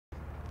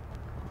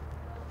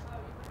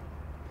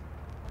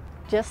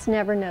just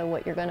never know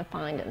what you're going to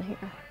find in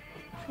here.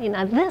 You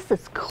know, this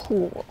is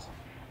cool.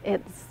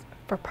 It's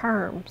for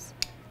perms.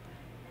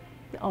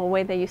 The old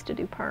way they used to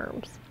do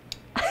perms.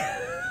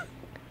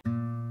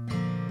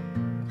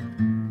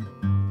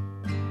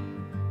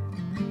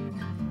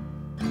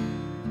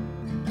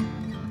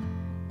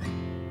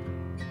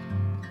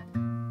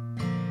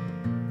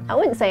 I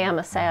wouldn't say I'm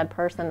a sad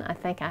person. I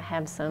think I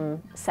have some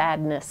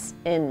sadness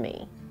in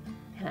me.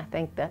 And I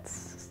think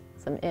that's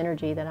some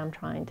energy that I'm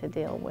trying to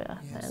deal with.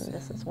 And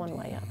this is one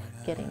way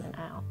of getting it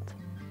out.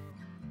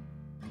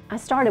 I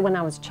started when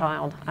I was a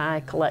child. I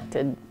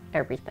collected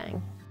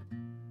everything.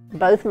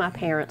 Both my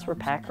parents were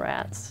pack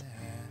rats.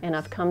 And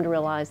I've come to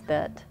realize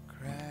that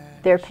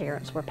their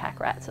parents were pack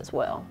rats as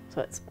well.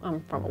 So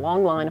I'm from a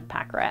long line of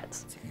pack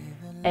rats.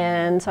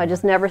 And so I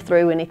just never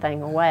threw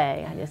anything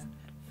away.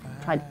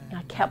 I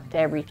kept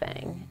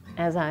everything.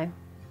 As I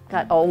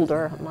got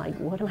older, I'm like,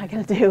 what am I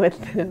going to do with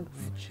this?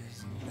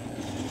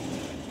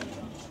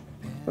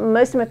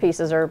 Most of my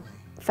pieces are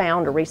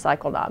found or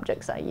recycled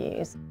objects I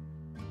use.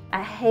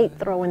 I hate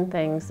throwing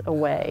things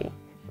away,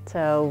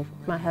 so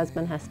my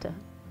husband has to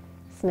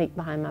sneak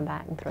behind my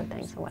back and throw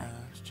things away.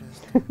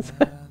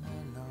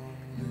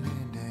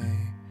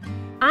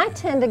 I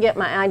tend to get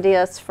my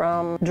ideas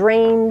from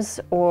dreams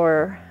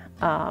or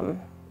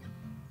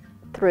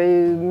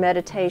through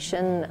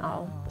meditation.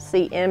 I'll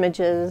see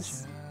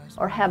images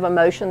or have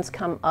emotions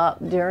come up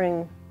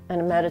during a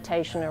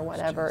meditation or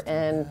whatever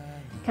and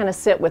kind of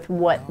sit with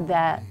what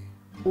that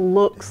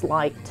looks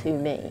like to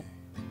me.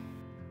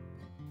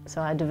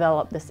 So I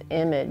develop this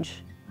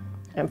image,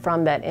 and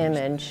from that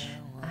image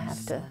I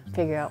have to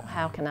figure out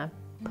how can I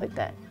put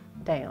that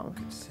down.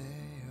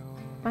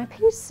 My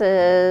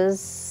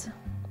pieces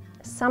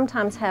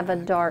sometimes have a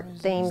dark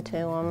theme to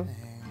them.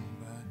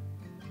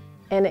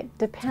 And it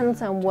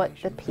depends on what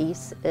the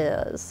piece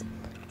is.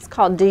 It's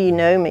called Do You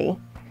Know Me?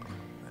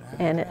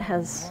 And it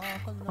has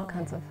all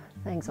kinds of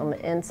things on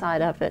the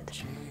inside of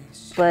it,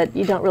 but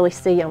you don't really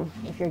see them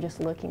if you're just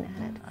looking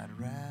at it.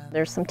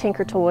 There's some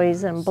Tinker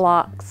Toys and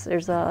blocks.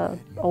 There's a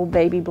old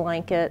baby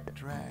blanket.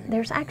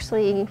 There's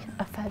actually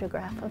a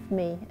photograph of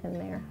me in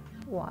there,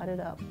 wadded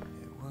up.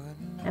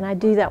 And I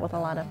do that with a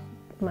lot of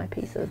my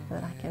pieces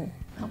that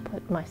I'll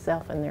put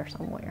myself in there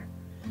somewhere.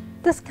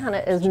 This kind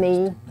of is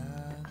me.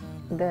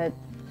 That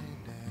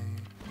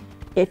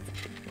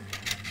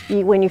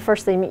when you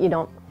first see me, you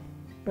don't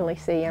really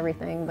see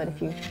everything, but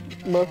if you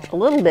look a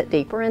little bit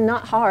deeper, and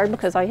not hard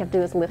because all you have to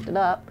do is lift it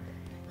up,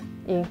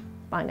 you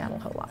find out a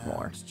whole lot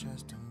more.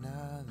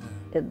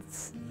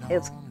 It's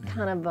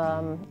kind of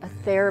a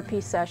therapy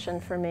session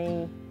for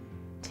me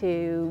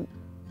to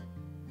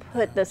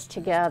put this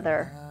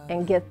together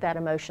and get that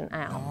emotion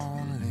out.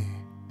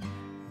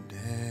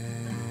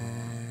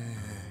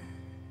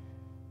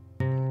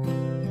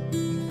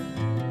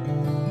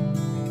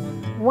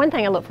 One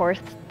thing I look for is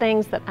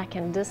things that I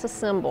can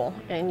disassemble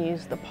and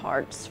use the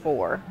parts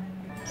for.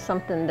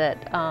 Something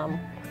that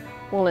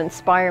will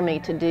inspire me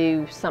to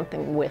do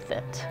something with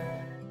it.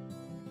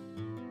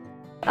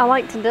 I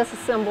like to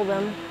disassemble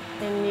them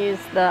and use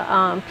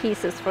the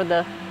pieces from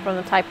the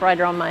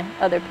typewriter on my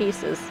other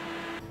pieces.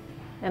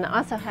 And I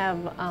also have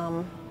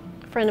a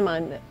friend of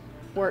mine that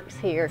works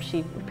here.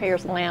 She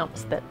repairs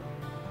lamps that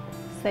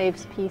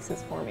saves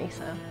pieces for me.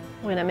 So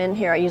when I'm in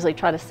here, I usually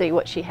try to see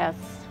what she has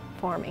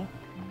for me.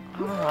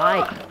 All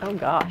right. Oh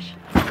gosh.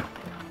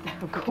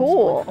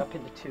 Cool. All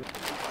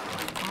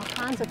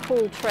kinds of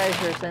cool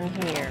treasures in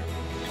here.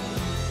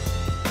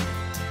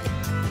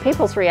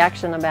 People's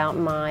reaction about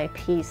my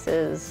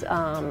pieces,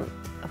 of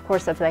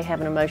course, if they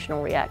have an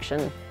emotional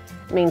reaction,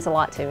 means a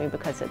lot to me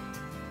because it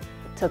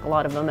took a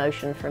lot of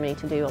emotion for me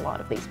to do a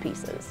lot of these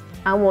pieces.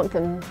 I want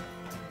them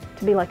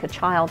to be like a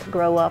child, to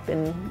grow up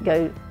and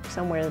go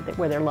somewhere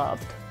where they're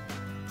loved.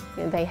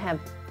 And they have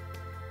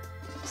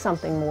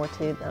something more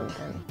to them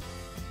than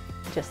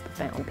just the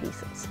found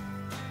pieces.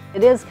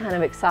 It is kind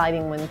of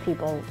exciting when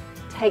people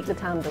take the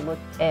time to look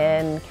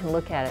and can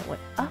look at it and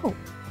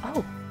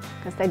oh,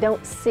 because they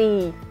don't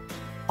see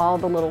all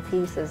the little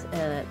pieces in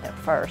it at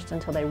first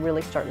until they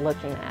really start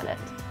looking at it.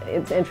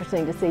 It's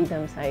interesting to see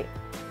them say,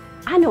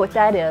 I know what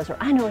that is, or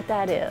I know what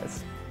that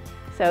is.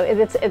 So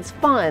it's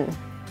fun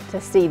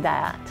to see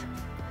that.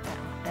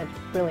 I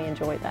really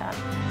enjoy that.